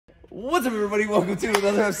What's up, everybody? Welcome to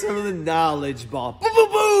another episode of the Knowledge Bomb. Boom,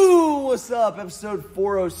 boom, boom! What's up? Episode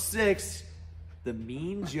 406, the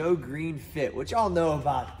Mean Joe Green Fit. What y'all know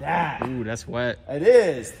about that? Ooh, that's wet. It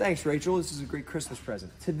is. Thanks, Rachel. This is a great Christmas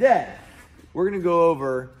present. Today, we're going to go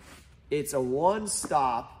over, it's a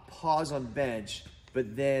one-stop pause on bench,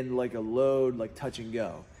 but then like a load, like touch and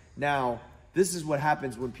go. Now, this is what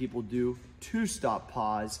happens when people do two-stop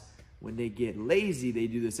pause. When they get lazy, they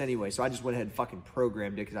do this anyway. So I just went ahead and fucking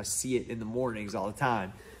programmed it because I see it in the mornings all the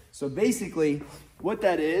time. So basically, what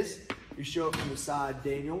that is, you show it from the side,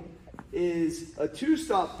 Daniel, is a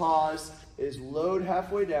two-stop pause is load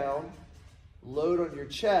halfway down, load on your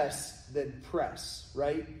chest, then press,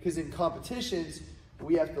 right? Because in competitions,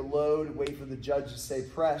 we have to load, wait for the judge to say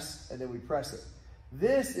press, and then we press it.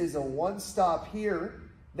 This is a one-stop here.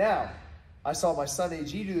 Now, I saw my son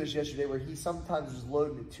AG do this yesterday where he sometimes was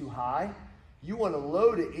loading it too high. You want to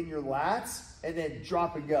load it in your lats and then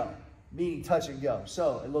drop and go, meaning touch and go.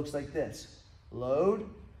 So it looks like this. Load,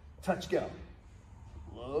 touch, go.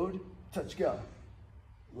 Load, touch, go.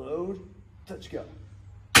 Load, touch, go.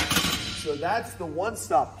 So that's the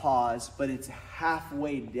one-stop pause, but it's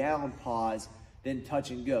halfway down pause, then touch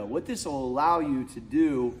and go. What this will allow you to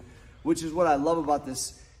do, which is what I love about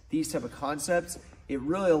these type of concepts, it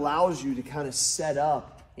really allows you to kind of set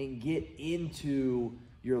up and get into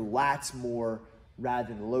your lats more rather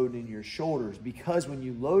than loading your shoulders. Because when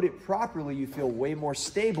you load it properly, you feel way more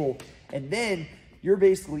stable. And then you're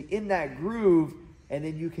basically in that groove, and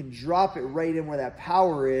then you can drop it right in where that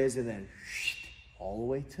power is, and then all the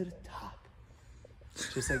way to the top.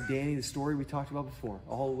 Just like Danny, the story we talked about before,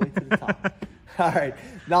 all the way to the top. All right,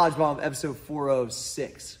 Knowledge Bomb, episode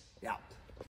 406.